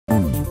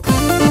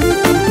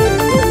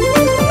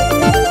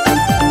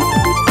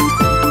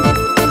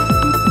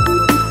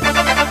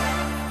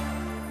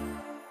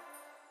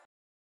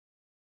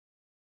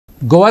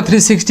गोवा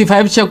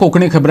 365च्या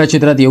कोकणी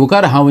खबराचित्रात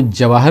येवकार हांव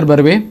जवाहर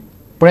बर्वे.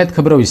 पळयत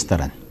खबरो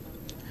विस्तारान.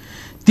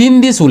 3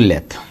 दीस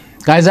उरल्यात.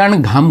 कांय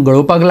जाण घाम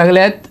गळोवपाक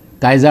लागल्यात,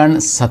 कांय जाण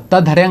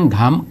सत्ताधाऱ्यांक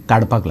घाम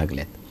काडपाक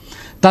लागल्यात.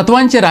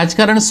 तत्वांचें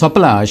राजकारण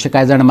सोंपलां अशें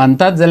कांय जाण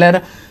मानतात, जाल्यार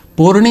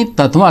पोरणी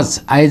तत्वांच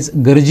आयज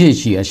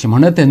गरजेचीं अशें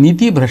म्हणत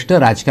नीती भ्रश्ट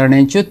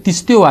राजकारण्यांच्यो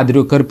तिस्त्यो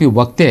वादऱ्यो करपी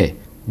वक्ते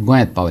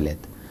गोंयांत पावल्यात.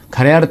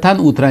 खऱ्या अर्थान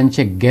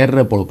उतरांचे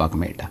गैर पळोवपाक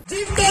मेळटा.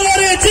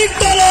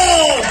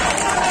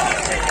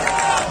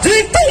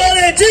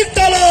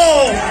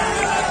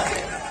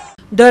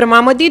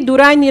 धर्मामदी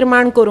दुराय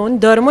निर्माण करून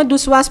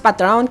धर्मदुस्वास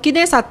पातळावन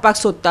कितें सादपाक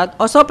सोदतात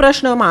असो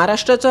प्रश्न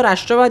महाराष्ट्राचो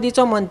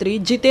राष्ट्रवादीचो मंत्री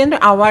जितेंद्र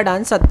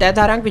आव्हाडान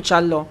सत्ताधाऱ्यांक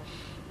विचारलो.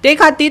 ते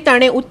खातीर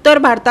ताणें उत्तर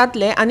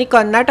भारतांतले आनी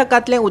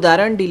कर्नाटकांतलें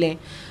उदाहरण दिलें.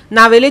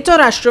 नावेलेचो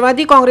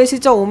राष्ट्रवादी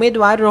काँग्रेसीचो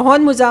उमेदवार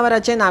रोहन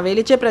मुजावराचे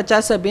नावेलेचे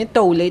प्रचार सभेत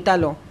तो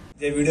उलयतालो.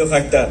 जे व्हिडिओ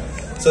काडटा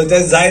सो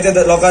ते जाय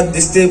ते लोकांक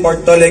दिसते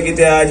पडटले की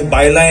ते आज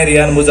बायलांय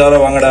रियान मुजावरा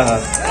वांगडा आहा.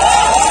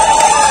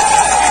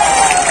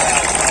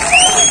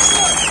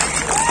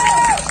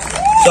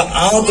 सो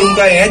हांव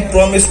तुमकां हेच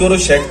प्रॉमिस करूं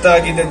शकता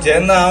की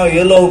जेन्ना हांव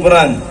येयलो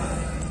उपरांत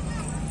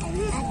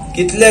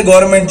कितले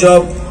गव्हर्मेंट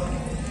जॉब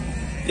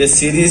जे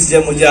सिरीज जे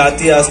म्हजे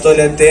हाती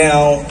आसतले ते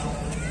हांव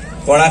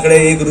कोणाकडे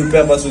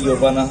 ₹1 पासून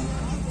घेवपाना,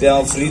 ते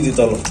हांव फ्री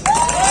दितलो.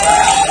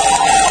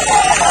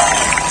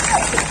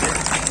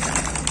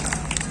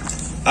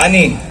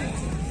 आनी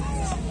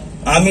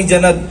आमी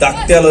जेन्ना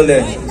धाकटे आसलोले,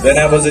 when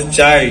I was a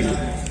child,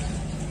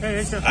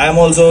 I am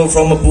also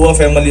from a poor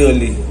family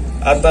only.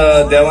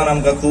 आतां देवान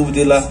आमकां खूब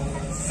दिला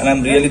and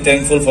I'm really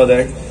thankful for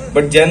that.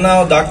 But जेन्ना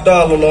हांव धाकटो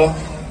आसलोलो,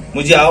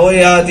 म्हजी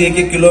आवय आहा ती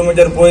 1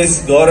 किलोमीटर पयस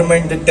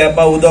गव्हर्मेंट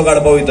टॅपा उदक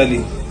काडपाक वयताली.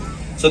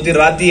 सो ती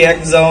राती 1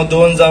 जावं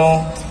 2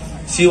 जावं,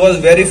 she was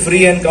very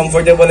free and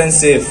comfortable and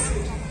safe.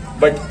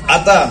 But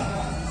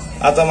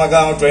आतां म्हाका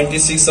हांव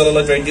 26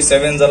 जालोलो,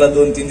 27 जाला,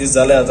 2-3 दीस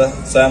जाले आतां.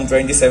 सो आय एम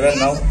 27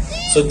 नाव.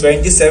 सो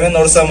 27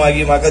 वर्सां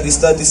मागीर म्हाका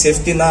दिसता ती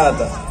सेफ्टी ना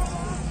आतां.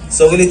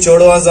 सगळीं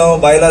चेडवां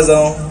जावं बायलां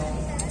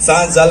जावं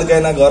सांज जाल काय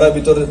ना घरा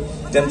भितर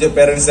तेमचे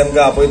पेरंट्स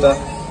तेमकां आपयता.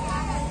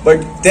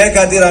 बट त्या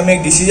खातीर आमी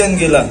एक डिसिजन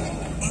केला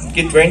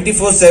की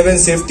 24/7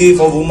 सेफ्टी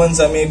फॉर वुमन्स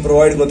आमी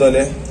प्रोवायड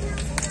करतले.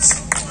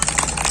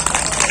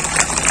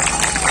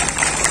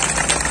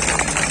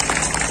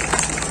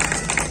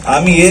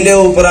 आमी येयले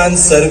उपरांत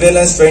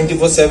सर्वेलन्स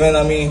 24/7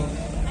 आमी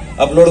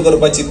अपलोड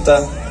करपाक चिंतता.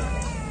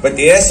 बट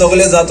हे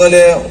सगळे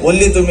जातले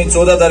ओन्ली तुमी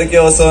 14 तारखे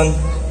वचून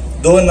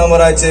 2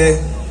 नंबराचे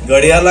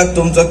घडयाळाक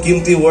तुमचो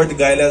किमती वोट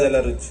घायल्या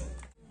जाल्यारूच.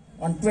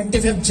 On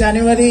 25th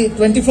January,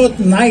 24th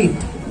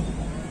night,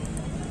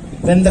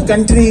 when the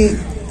country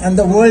and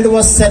the world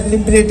was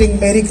celebrating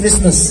Merry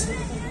Christmas,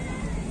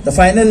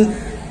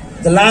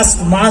 the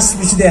last mass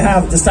which they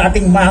have, the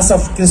starting mass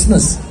of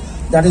Christmas,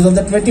 that is on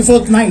the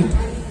 24th night.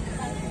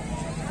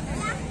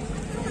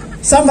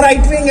 Some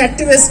right-wing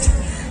activists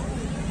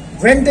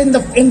went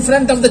in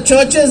front of the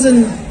churches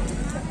in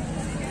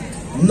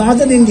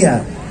northern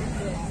India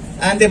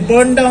and they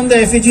burned down the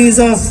effigies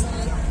of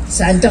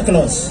Santa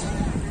Claus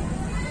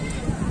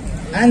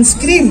and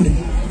screamed,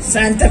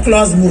 "Santa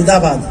Claus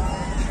Murdabad."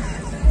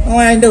 Oh,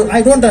 I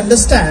don't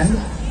understand.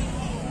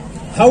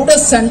 How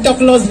does Santa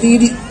Claus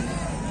lead?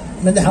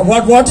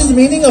 What is the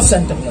meaning of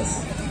Santa Claus?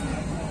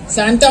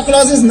 Santa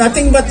Claus is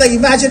nothing but the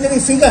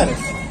imaginary figure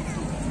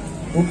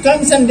who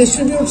comes and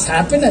distributes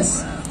happiness,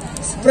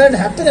 spread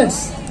happiness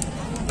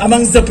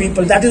amongst the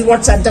people. That is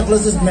what Santa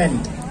Claus is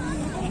meant.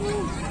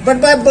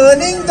 But by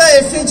burning the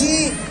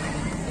effigy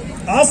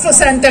of a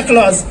Santa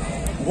Claus,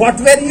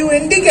 what were you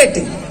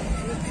indicating?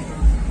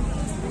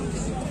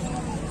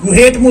 You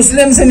hate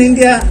Muslims in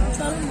India.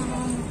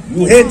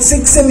 You hate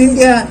Sikhs in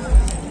India.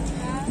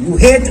 You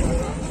hate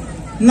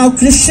now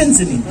Christians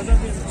in India.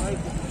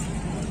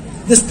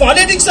 This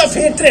politics of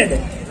hatred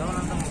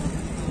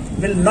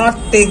will not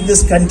take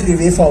this country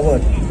way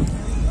forward.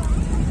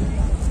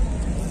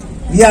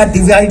 We are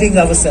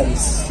dividing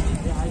ourselves.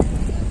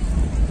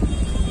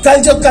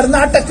 कल जो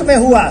कर्नाटक में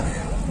हुआ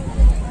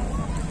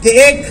कि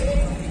एक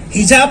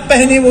हिजाब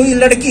पहनी हुई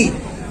लड़की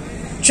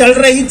चल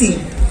रही थी,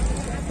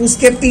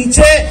 उसके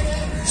पीछे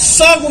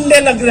 100 गुंडे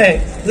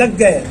लग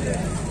गए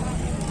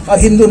और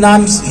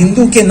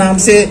हिंदू के नाम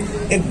से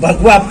एक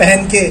भगवा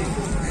पहन के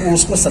वो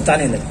उसको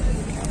सताने लगे.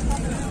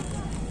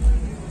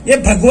 ये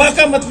भगवा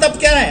का मतलब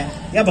क्या है?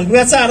 या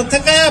भगव्याचा अर्थ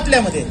काय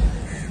आपल्यामध्ये?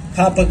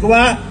 हा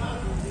भगवा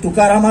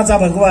तुकारामाचा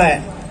भगवा आहे,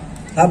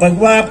 हा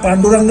भगवा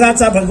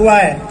पांडुरंगाचा भगवा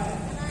आहे,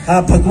 हा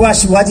भगवा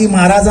शिवाजी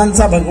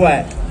महाराजांचा भगवा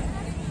आहे.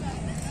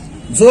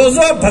 जो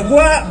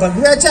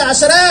भगव्याच्या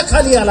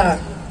आश्रयाखाली आला,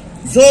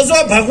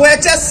 जो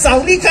भगव्याच्या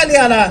सावलीखाली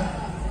आला,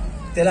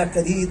 त्याला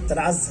कधी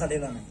त्रास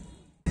झालेला नाही.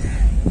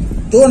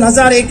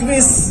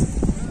 2021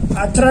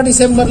 18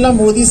 डिसेंबरला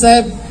मोदी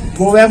साहेब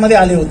गोव्यामध्ये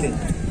आले होते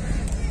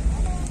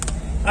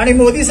आणि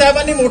मोदी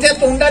साहेबांनी मोठ्या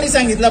तोंडाने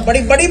सांगितलं,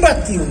 बड़ी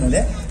बात की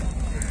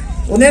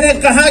उन्होंने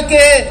कहा कि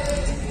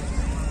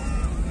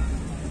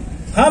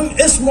हम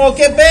इस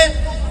मौके पे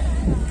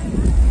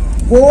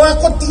गोवा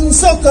को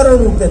 300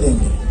 करोड़ रुपए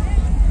देंगे.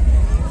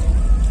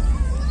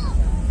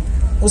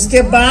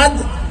 उसके बाद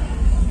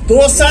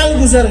 2 साल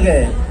गुजर गए,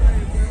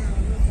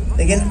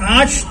 लेकिन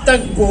आज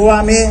तक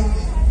गोवा में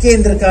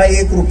केंद्र का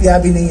 1 रुपया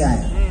भी नहीं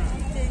आया।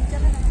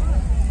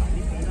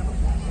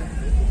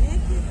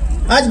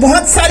 आज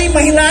बहुत सारी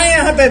महिलाएं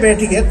यहां पे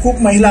बैठी है,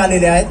 खूप महिला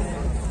आलेल्या आहेत.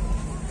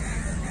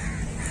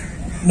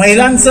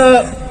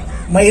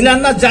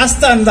 महिलांना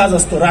जास्त अंदाज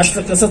असतो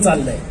राष्ट्र कसं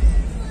चाललंय.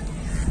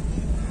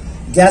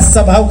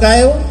 गॅसचा भाव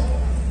काय हो,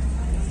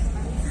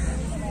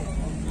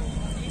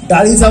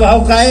 डाळीचा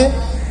भाव काय,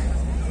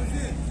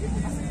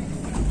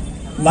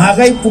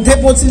 महागाई कुठे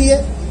पोचली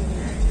आहे,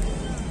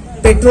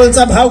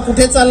 पेट्रोलचा भाव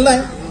कुठे चाललाय,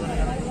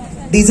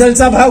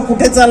 डीजलचा भाव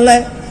कुठे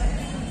चाललाय.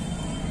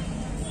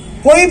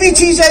 कोई भी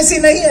चीज ऐसी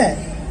नहीं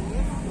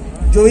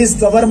है जो इस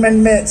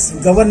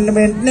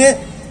गवर्नमेंट ने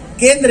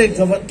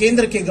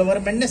केंद्र के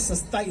गवर्नमेंट ने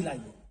सस्ताई लाई.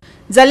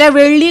 जाल्यार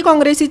वेळ्ळी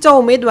काँग्रेसीचो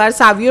उमेदवार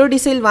सावियो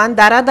डिसिल्वान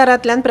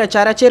दारादारांतल्यान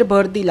प्रचाराचेर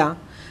भर दिला.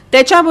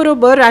 त्याच्या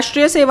बरोबर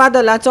राष्ट्रीय सेवा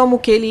दलाचो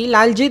मुखेली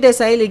लालजी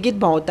देसाई लेगीत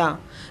भोंवता.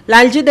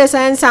 लालजी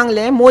देसाईन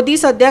सांगले, मोदी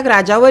सद्याक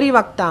राजावरी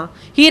वागता,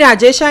 ही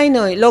राजेशाय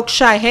न्हय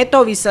लोकशाय हें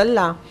तो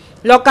विसरला.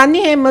 लोकांनी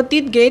हे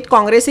मतींत घेत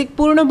काँग्रेसीक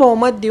पूर्ण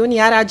बहुमत दिवन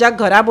ह्या राजाक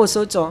घरा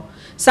बसोवचो.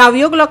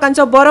 सावियोक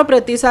लोकांचो बरो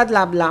प्रतिसाद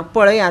लाभला.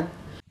 पळयात.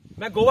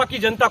 मैं गोवा की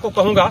जनता को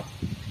कहूंगा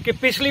कि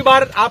पिछली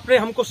बार आपने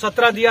हमको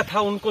 17 दिया था,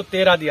 उनको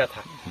 13 दिया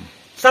था.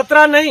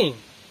 17 नहीं,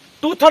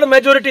 2/3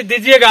 मेजोरिटी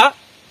दीजिएगा.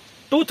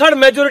 2/3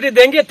 मेजोरिटी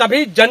देंगे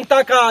तभी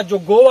जनता का जो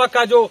गोवा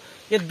का जो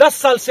ये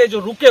 10 साल से जो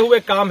रुके हुए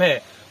काम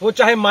है, वो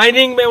चाहे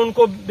माइनिंग में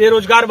उनको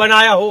बेरोजगार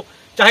बनाया हो,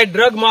 चाहे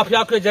ड्रग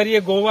माफिया के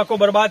जरिए गोवा को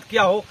बर्बाद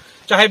किया हो,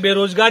 चाहे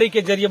बेरोजगारी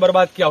के जरिए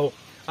बर्बाद किया हो.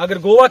 अगर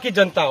गोवा की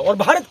जनता और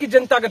भारत की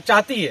जनता अगर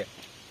चाहती है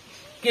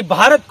कि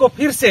भारत को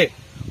फिर से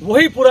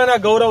वही पुराना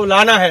गौरव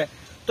लाना है,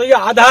 तो ये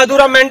आधा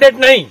अधूरा मैंडेट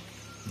नहीं,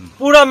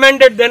 पूरा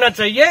मैंडेट देना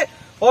चाहिए.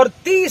 और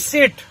 30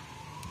 सीट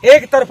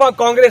एक तरफा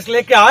कांग्रेस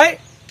लेके आए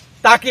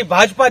ताकि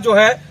भाजपा जो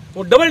है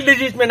वो डबल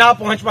डिजिट में ना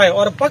पहुंच पाए.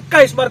 और पक्का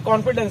इस बार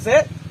कॉन्फिडेंस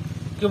है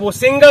कि वो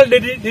सिंगल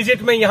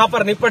डिजिट में यहां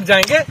पर निपट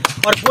जाएंगे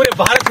और पूरे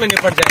भारत में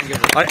निपट जाएंगे.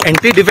 और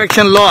एंटी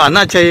डिफेक्शन लॉ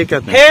आना चाहिए क्या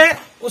है,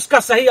 उसका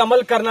सही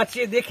अमल करना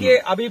चाहिए. देखिए,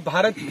 अभी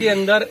भारत के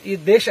अंदर ये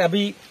देश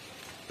अभी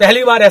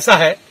पहली बार ऐसा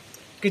है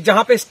कि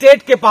जहां पे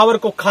स्टेट के पावर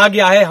को खा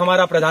गया है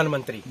हमारा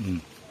प्रधानमंत्री,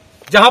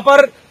 जहां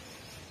पर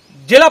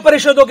जिला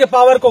परिषदों के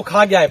पावर को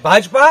खा गया है.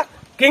 भाजपा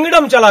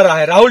किंगडम चला रहा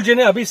है. राहुल जी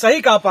ने अभी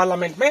सही कहा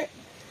पार्लियामेंट में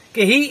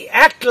कि ही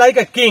एक्ट लाइक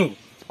अ किंग.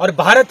 और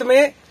भारत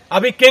में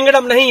अभी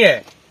किंगडम नहीं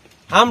है,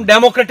 हम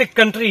डेमोक्रेटिक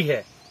कंट्री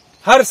है.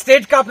 हर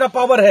स्टेट का अपना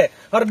पावर है,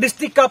 हर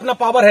डिस्ट्रिक्ट का अपना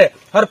पावर है,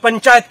 हर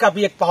पंचायत का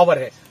भी एक पावर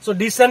है. सो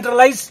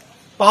डिसेंट्रलाइज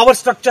पावर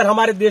स्ट्रक्चर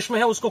हमारे देश में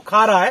है, उसको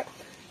खा रहा है.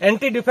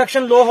 एंटी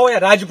डिफेक्शन लॉ हो या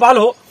राज्यपाल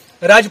हो,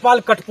 राज्यपाल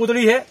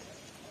कठपुतली है,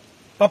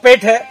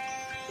 पपेट है.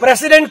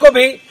 प्रेसिडेंट को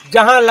भी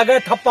जहां लगे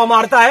थप्पा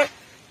मारता है.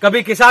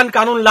 कभी किसान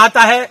कानून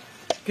लाता है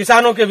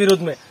किसानों के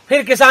विरुद्ध में,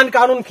 फिर किसान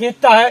कानून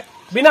खींचता है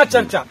बिना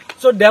चर्चा.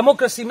 सो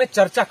डेमोक्रेसी में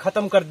चर्चा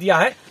खत्म कर दिया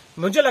है.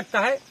 मुझे लगता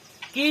है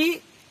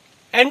कि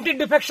एंटी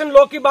डिफेक्शन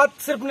लॉ की बात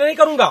सिर्फ नहीं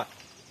करूंगा,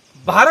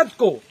 भारत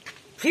को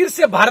फिर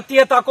से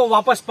भारतीयता को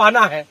वापस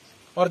पाना है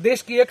और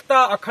देश की एकता,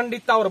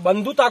 अखंडता और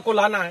बंधुता को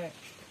लाना है.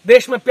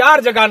 देश में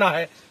प्यार जगाना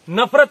है,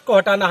 नफरत को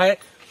हटाना है.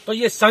 तो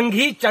ये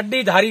संघी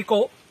चड्डीधारी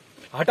को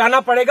हटाना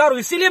पड़ेगा. और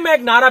इसीलिए मैं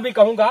एक नारा भी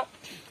कहूंगा,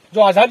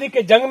 जो आजादी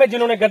के जंग में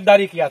जिन्होंने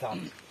गद्दारी किया था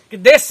कि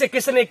देश से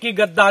किसने की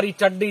गद्दारी,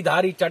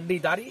 चड्डीधारी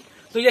चड्डीधारी.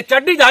 तो ये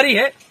चड्डीधारी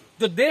है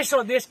जो देश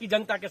और देश की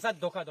जनता के साथ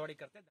धोखाधड़ी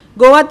करते हैं.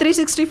 गोवा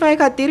 365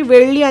 खातीर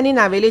वेळ्ळी आनी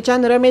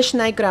नावेलीच्यान रमेश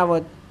नायक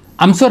रावत.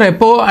 आमचो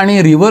रेपो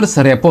आणि रिव्हर्स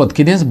रेपोत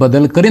कितेंच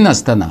बदल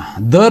करिनासतना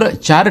दर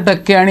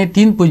 4% आणि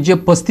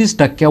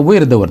 3.35%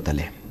 वयर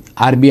दवरतले.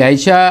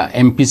 आरबीआयच्या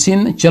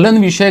एमपीसीन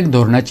चलनविषयक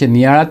धोरणाचे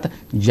नियाळात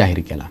जाहीर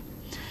केला.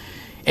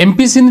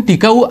 एमपीसीन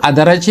टिकाऊ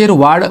आदाराचेर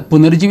वाड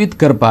पुनर्जीवित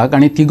करपाक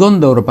आणि तिगोवन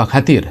दवरपा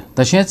खातीर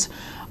तशेंच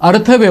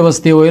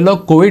अर्थवेवस्थेवयलो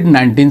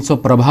कोविड-19चो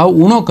प्रभाव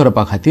उणो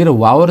करपा खातीर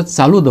वावर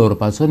चालू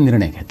दवरपाचो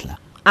निर्णय घेतला.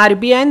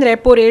 आरबीआयन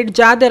रेपो रेट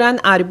ज्या दरान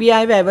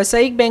आरबीआय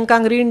वेवसायीक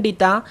बँकांक रीण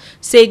दिता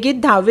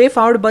सेगीत 10वे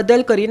फावट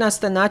बदल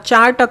करिनासतना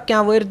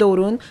 4% वयर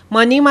दवरून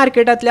मनी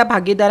मार्केटांतल्या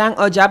भागीदारांक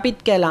अजापीत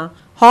केला.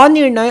 हो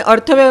निर्णय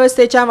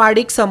अर्थवेवस्थेच्या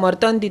वाडीक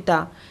समर्थन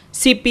दिता.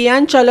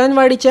 सीपीआयन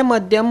चलनवाडीचे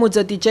मध्यम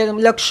मुजतीचे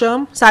लक्ष्य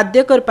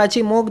साध्य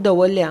करपाची मोख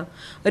दवरल्या.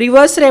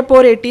 रिव्हर्स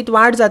रेपो रेटीत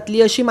वाड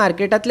जातली अशी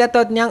मार्केटांतल्या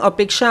तज्ञांक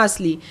अपेक्षा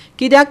आसली,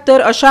 कित्याक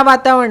तर अशा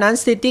वातावरणात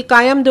स्थिती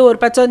कायम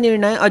दवरपाचो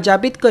निर्णय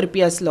अजापीत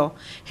करपी आसलो.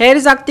 हेर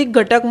जागतीक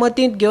घटक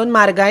मतींत घेवन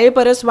म्हारगाये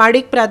परस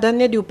वाडीक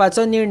प्राधान्य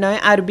दिवपाचो निर्णय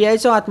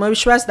आरबीआयचो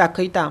आत्मविश्वास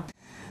दाखयता.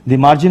 The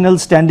marginal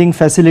standing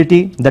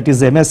facility, that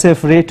is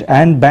MSF rate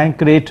and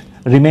bank rate,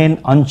 remain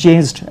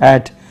unchanged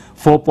at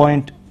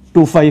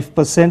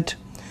 4.25%.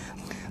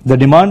 The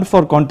demand for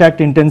contact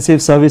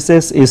intensive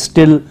services is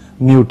still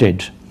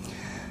muted.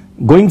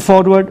 Going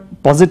forward,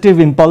 positive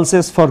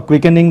impulses for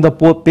quickening the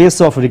pace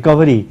of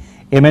recovery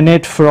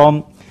emanate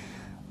from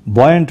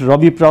buoyant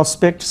Rabi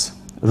prospects,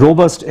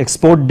 robust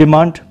export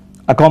demand,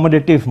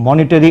 accommodative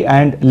monetary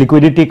and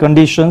liquidity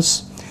conditions,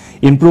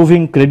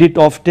 improving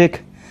credit offtake,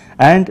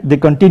 and the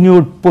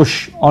continued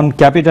push on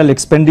capital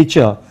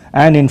expenditure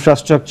and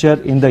infrastructure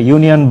in the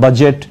Union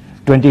Budget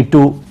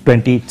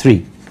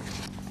 22-23.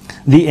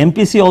 The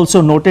MPC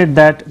also noted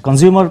that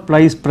consumer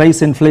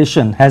price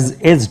inflation has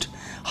edged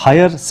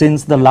higher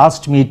since the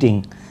last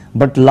meeting,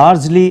 but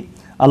largely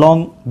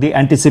along the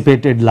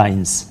anticipated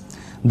lines.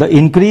 The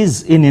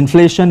increase in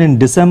inflation in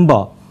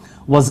December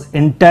was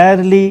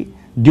entirely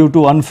due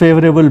to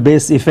unfavorable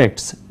base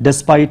effects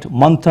despite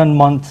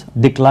month-on-month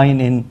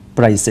decline in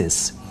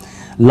prices.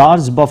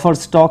 Large buffer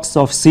stocks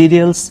of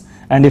cereals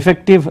and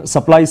effective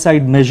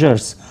supply-side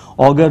measures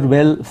augur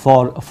well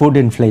for food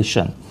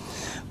inflation.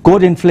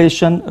 Core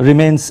inflation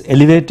remains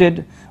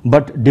elevated,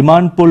 but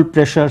demand pull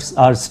pressures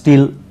are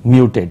still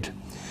muted.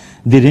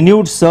 The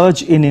renewed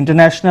surge in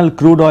international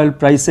crude oil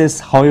prices,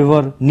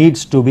 however,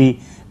 needs to be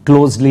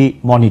closely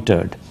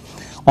monitored.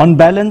 On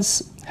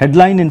balance,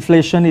 headline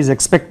inflation is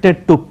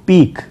expected to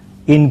peak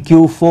in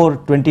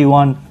Q4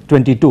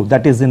 21-22,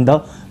 that is in the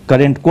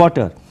current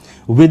quarter,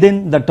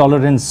 within the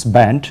tolerance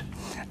band,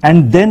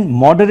 and then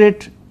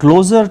moderate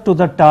closer to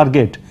the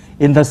target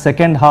in the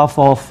second half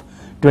of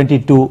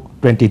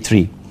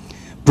 22-23,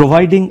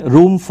 providing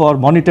room for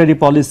monetary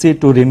policy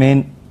to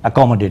remain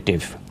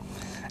accommodative.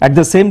 At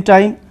the same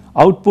time,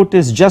 output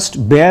is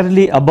just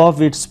barely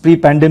above its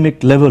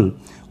pre-pandemic level,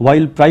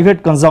 while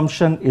private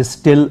consumption is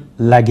still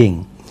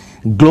lagging.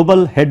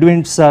 Global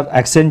headwinds are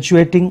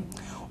accentuating.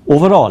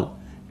 Overall,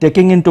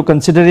 taking into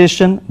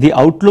consideration the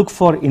outlook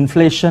for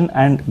inflation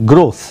and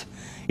growth,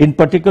 in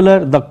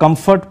particular the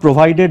comfort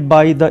provided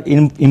by the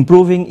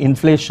improving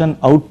inflation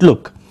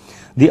outlook,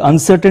 the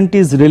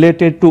uncertainties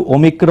related to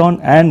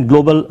Omicron and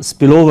global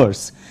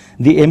spillovers,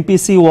 the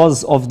MPC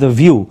was of the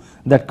view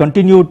that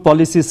continued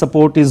policy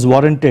support is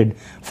warranted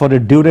for a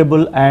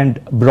durable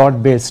and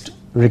broad-based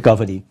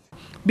recovery.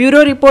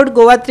 Bureau report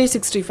Goa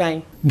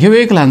 365. घेऊ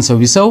एक ल्हानसो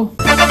विसव.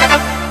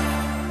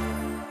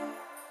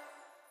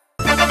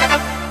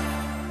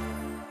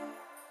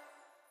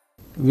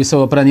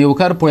 विसव उपरांत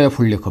येवकार पळया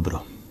फुडल्यो खबरो.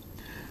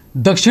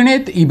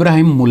 दक्षिणेत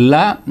इब्राहिम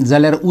मुल्ला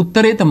जाल्यार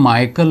उत्तरेत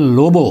मायकल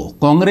लोबो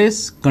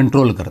काँग्रेस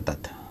कंट्रोल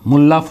करतात.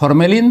 मुल्ला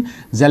फॉर्मेलिन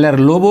जाल्यार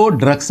लोबो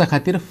ड्रग्सा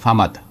खातीर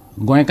फामाद.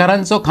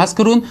 गोंयकारांचो खास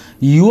करून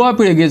युवा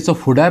पिळगेचो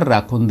फुडार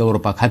राखून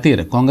दवरपा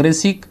खातीर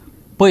काँग्रेसीक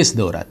पयस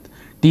दवरात.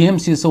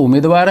 टीएमसीचो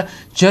उमेदवार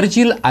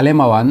चर्चिल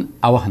आलेमावान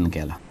आवाहन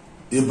केला.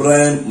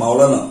 इब्राहिम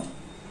मौलाना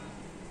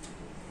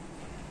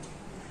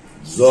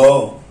जो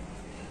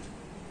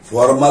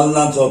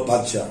फॉर्मालिनाचो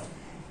पातशा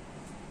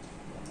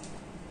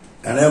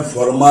ताणें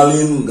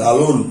फॉर्मालिन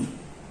घालून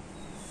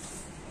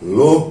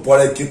लोक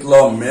पळय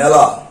कितलो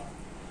मेला.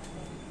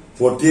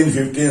 14,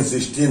 15,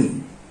 16,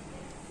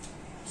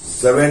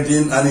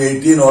 17 आनी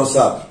 18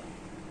 वर्सांत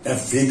हे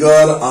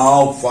फिगर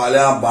हांव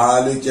फाल्यां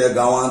बाळालीच्या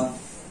गांवांत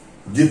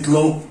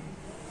दितलो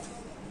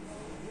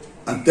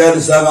आनी त्या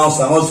दिसाक हांव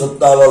सांगूंक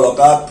सोदतालो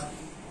लोकांक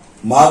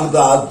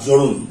मागता हात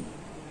जोडून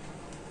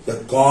ते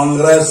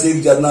काँग्रेसीक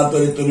जेन्ना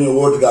तरी तुमी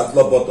वोट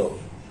घातलो पतो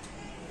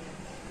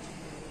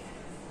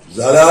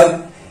जाल्यार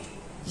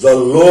जो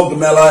लोक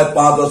मेला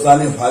 5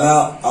 वर्सांनी फाल्यां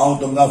हांव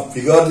तुमकां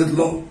फिगर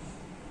दितलो.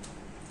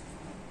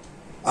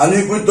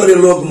 आनीकूय तरी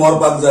लोक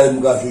मरपाक जाय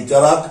मुखार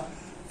फ्युचराक.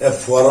 हे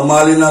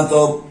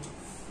फॉर्मालिनाचो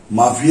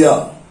माफिया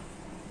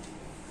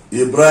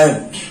इब्राहिम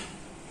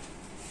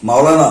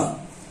मौलाना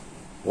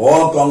हो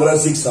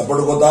काँग्रेसीक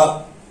सपोर्ट करता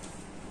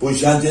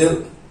पयशांचेर.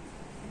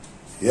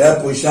 ह्या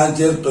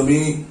पयशांचेर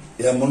तुमी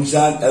ह्या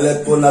मनशाक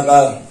एलेक्ट करूं नाका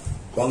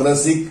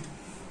काँग्रेसीक.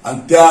 आनी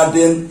त्या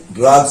वाटेन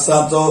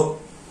ड्रग्साचो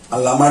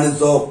आनी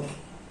लामाणीचो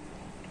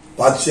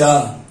पातशा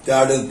त्या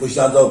वाटेन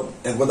पयशांचो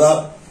हें करता.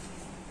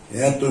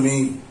 हें तुमी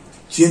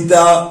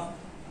चिंता.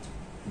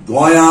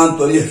 गोंयांत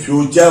तरी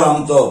फ्युचर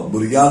आमचो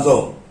भुरग्यांचो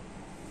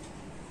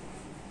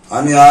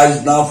आमी आज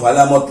ना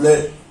फाल्यां मतले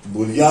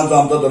भुरग्यांचो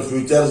आमचो जर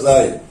फ्युचर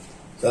जाय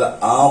जाल्यार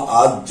हांव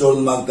हात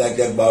जोडून मागता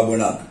एक भाव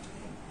भयणाक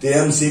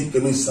टीएमसीक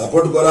तुमी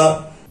सपोर्ट करा.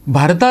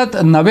 भारतात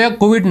नव्या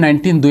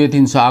कोविड-19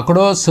 दुयेंतींचो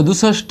आंकडो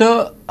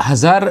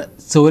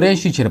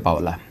 67,084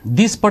 पावला.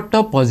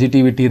 दिसपट्टो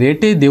पॉझिटिव्हिटी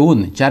रेटय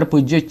देंवून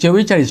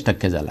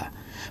 4.44% जाला.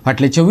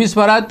 फाटल्या 24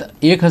 वरांत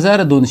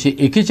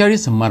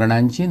 1,241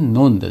 मरणांची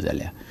नोंद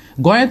जाल्या.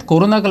 गोंयांत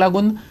कोरोनाक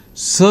लागून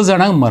 6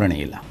 जाणांक मरण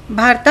येयलां.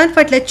 भारतांत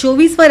फाटल्या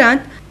 24 वरांत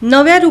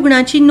नव्या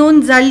रुग्णांची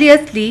नोंद जाल्ली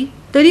असली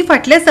तरी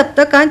फाटल्या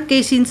सप्तकांत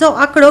केसींचो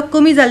आंकडो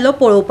कमी जाल्लो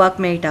पळोवपाक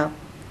मेळटा.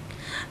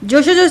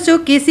 जश्यो जश्यो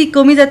केसी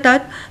कमी जातात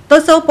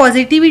तसो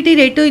पॉझिटिव्हिटी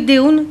रेटूय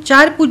देंवून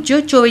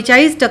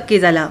 4.44%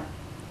 जाला.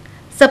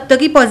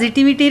 सप्तकी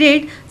पॉझिटिव्हिटी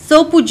रेट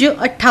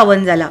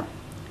 6.58 जाला.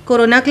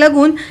 कोरोनाक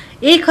लागून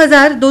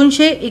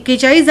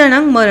 1,241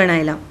 जाणांक मरण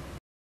आयलां.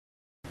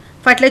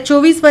 फाटल्या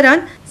 24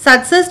 वरांत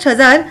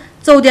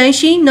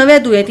 67,084 नव्या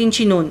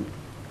दुयेंतींची नोंद.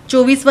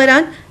 24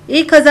 वरांत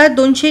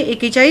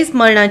 1,241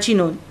 मरणांची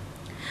नोंद.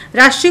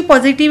 राष्ट्रीय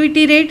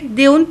पॉझिटिव्हिटी रेट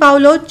देंवून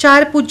पावलो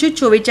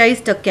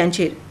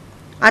 4.44%.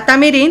 आतां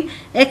मेरेन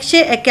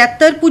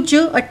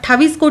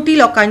 171.28 कोटी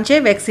लोकांचे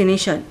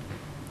वॅक्सिनेशन.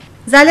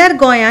 जाल्यार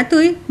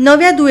गोंयांतूय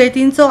नव्या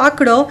दुयेंतींचो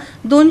आंकडो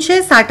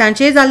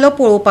 260 जाल्लो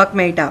पळोवपाक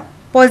मेळटा.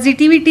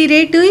 पॉझिटिव्हिटी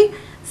रेटूय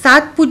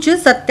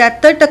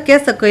 7.77%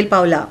 सकयल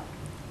पावला.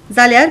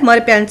 जाल्यार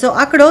मरप्यांचो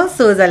आंकडो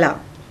 6 जाला.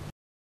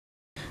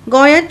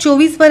 गोंयांत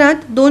 24 वरांत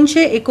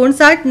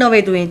 259 नवे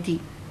दुयेंती.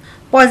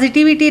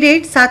 पॉझिटिव्हिटी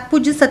रेट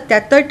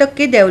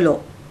 7.77% देंवलो.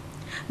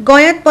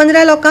 गोंयांत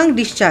 15 लोकांक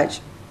डिस्चार्ज,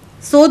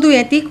 6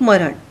 दुयेंतींक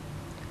मरण.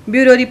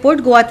 Bureau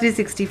report Goa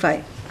 365.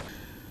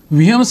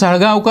 VM.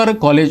 Salgaonkar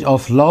college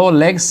of law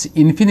legs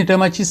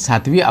इन्फिनिटमाची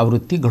 7वी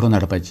आवृत्ती घडोवन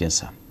हाडपाची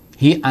आसा.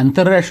 ही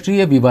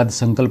आंतरराष्ट्रीय विवाद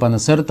संकल्पना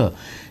सर्त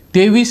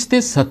 23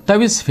 ते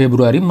 27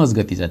 फेब्रुवारी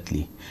मजगती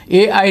जातली.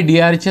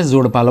 AIDRच्या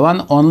जोड पालवान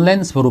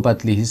ऑनलायन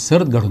स्वरुपातली ही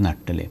सर्त घडोवन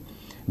हाडटले.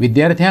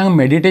 विद्यार्थ्यांक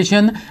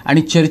मेडिटेशन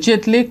आणि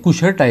चर्चेंतले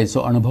कुशळटायेचो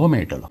अनुभव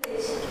मेळटलो.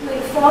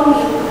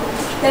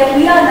 That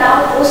we are now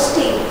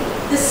hosting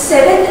the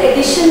 7th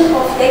edition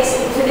of Lex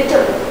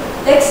Infinitum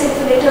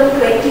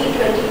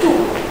 2022.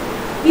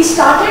 We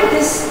started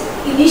this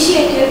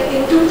initiative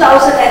in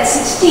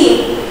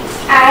 2016,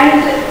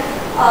 and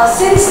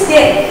since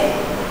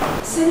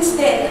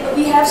then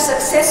we have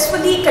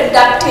successfully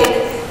conducted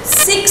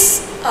 6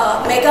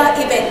 mega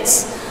events.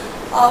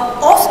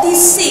 Of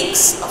these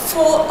 6,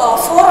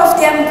 four of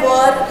them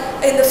were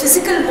in the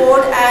physical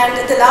mode, and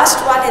the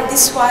last one and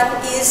this one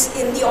is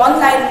in the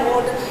online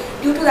mode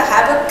due to the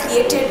havoc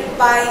created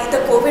by the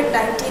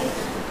COVID-19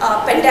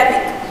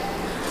 pandemic.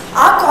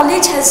 Our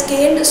college has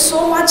gained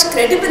so much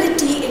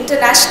credibility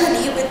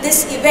internationally with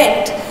this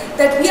event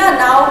that we are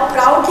now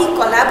proudly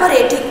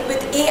collaborating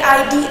with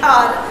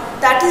AIDR,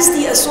 that is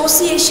the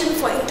Association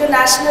for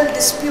International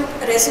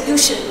Dispute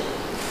Resolution.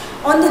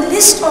 On the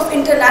list of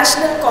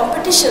international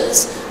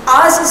competitions,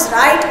 ours is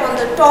right on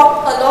the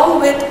top along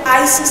with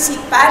ICC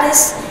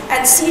Paris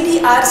and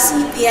CDRC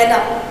Vienna.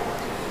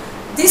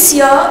 This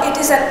year, it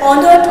is an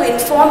honor to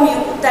inform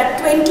you that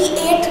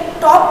 28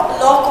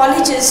 top law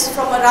colleges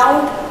from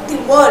around the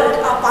world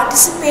are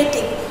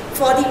participating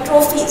for the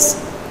trophies.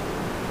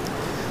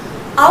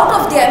 Out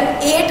of them,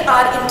 8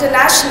 are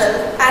international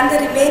and the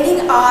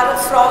remaining are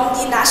from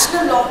the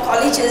national law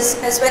colleges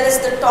as well as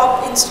the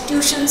top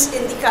institutions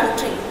in the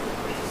country.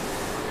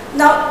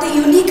 Now, the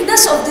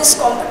uniqueness of this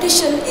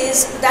competition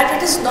is that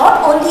it is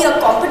not only a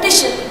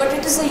competition, but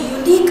it is a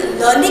unique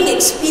learning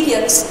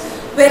experience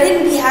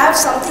wherein we have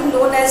something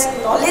known as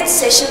knowledge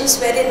sessions,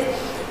 wherein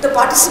the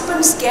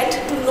participants get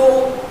to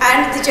know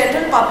and the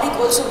general public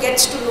also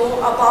gets to know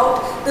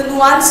about the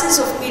nuances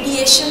of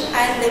mediation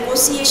and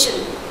negotiation.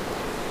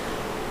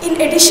 In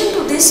addition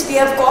to this, we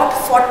have got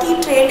 40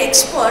 trained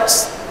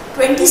experts,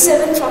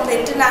 27 from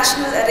the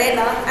international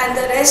arena, and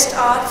the rest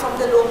are from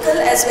the local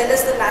as well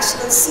as the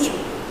national scene.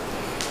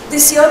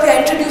 This year we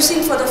are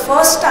introducing for the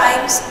first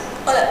time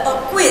a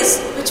quiz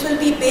which will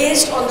be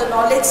based on the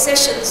knowledge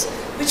sessions,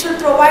 which will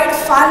provide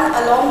fun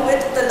along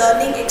with the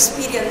learning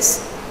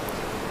experience.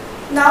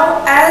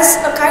 Now, as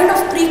a kind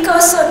of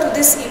precursor to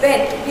this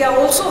event, we are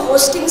also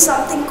hosting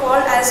something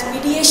called as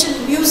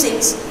Mediation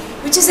Musings,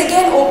 which is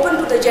again open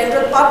to the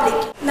general public.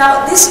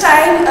 Now, this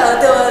time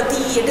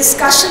the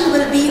discussion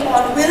will be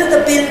on will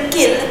the bill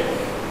kill,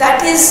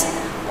 that is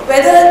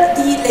whether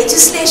the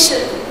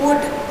legislation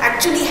would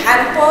actually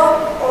hamper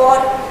or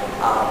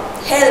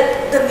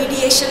help the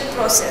mediation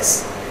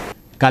process.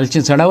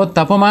 कालचे चढावत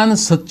तापमान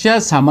 7च्या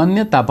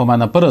सामान्य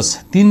तापमाना परस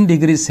 3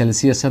 degree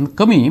सेल्सियसान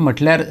कमी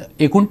म्हटल्यार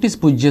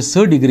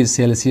 29.6 degree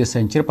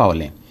सेल्सियसांचेर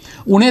पावलें.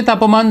 उणें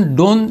तापमान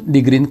 2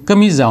 डिग्रीन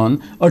कमी जावन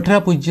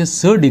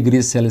 18.6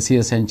 डिग्री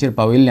सेल्सियसांचेर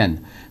पाविल्ल्यान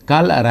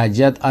काल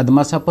राज्यांत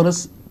अदमासा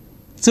परस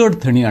चड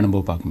थंडी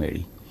अणभवपाक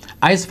मेळ्ळी.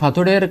 आयज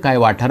फांतोडेर कांय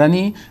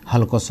वाठारांनी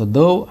हलकोसो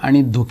दव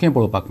आनी धुकें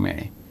पळोवपाक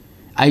मेळ्ळें.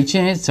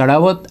 आयचें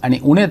चढावत आनी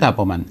उणें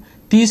तापमान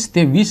 30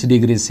 ते 20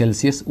 डिग्री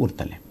सेल्सियस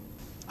उरतलें.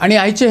 आनी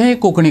आयचें हें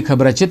कोंकणी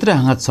खबराचित्र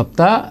हांगाच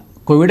सोंपता.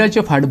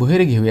 कोविडाचे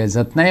फाटभुंयेर घेवया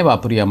जतनाय,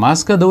 वापरुया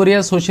मास्क,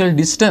 दवरुया सोशल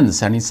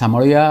डिस्टन्स आनी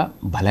सांबाळुया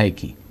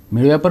भलायकी.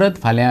 मेळुया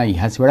परत फाल्यां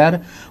ह्याच वेळार.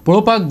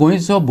 पळोवपाक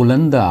गोंयचो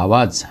बुलंद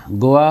आवाज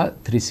गोवा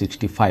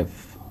 365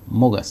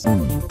 मोगस.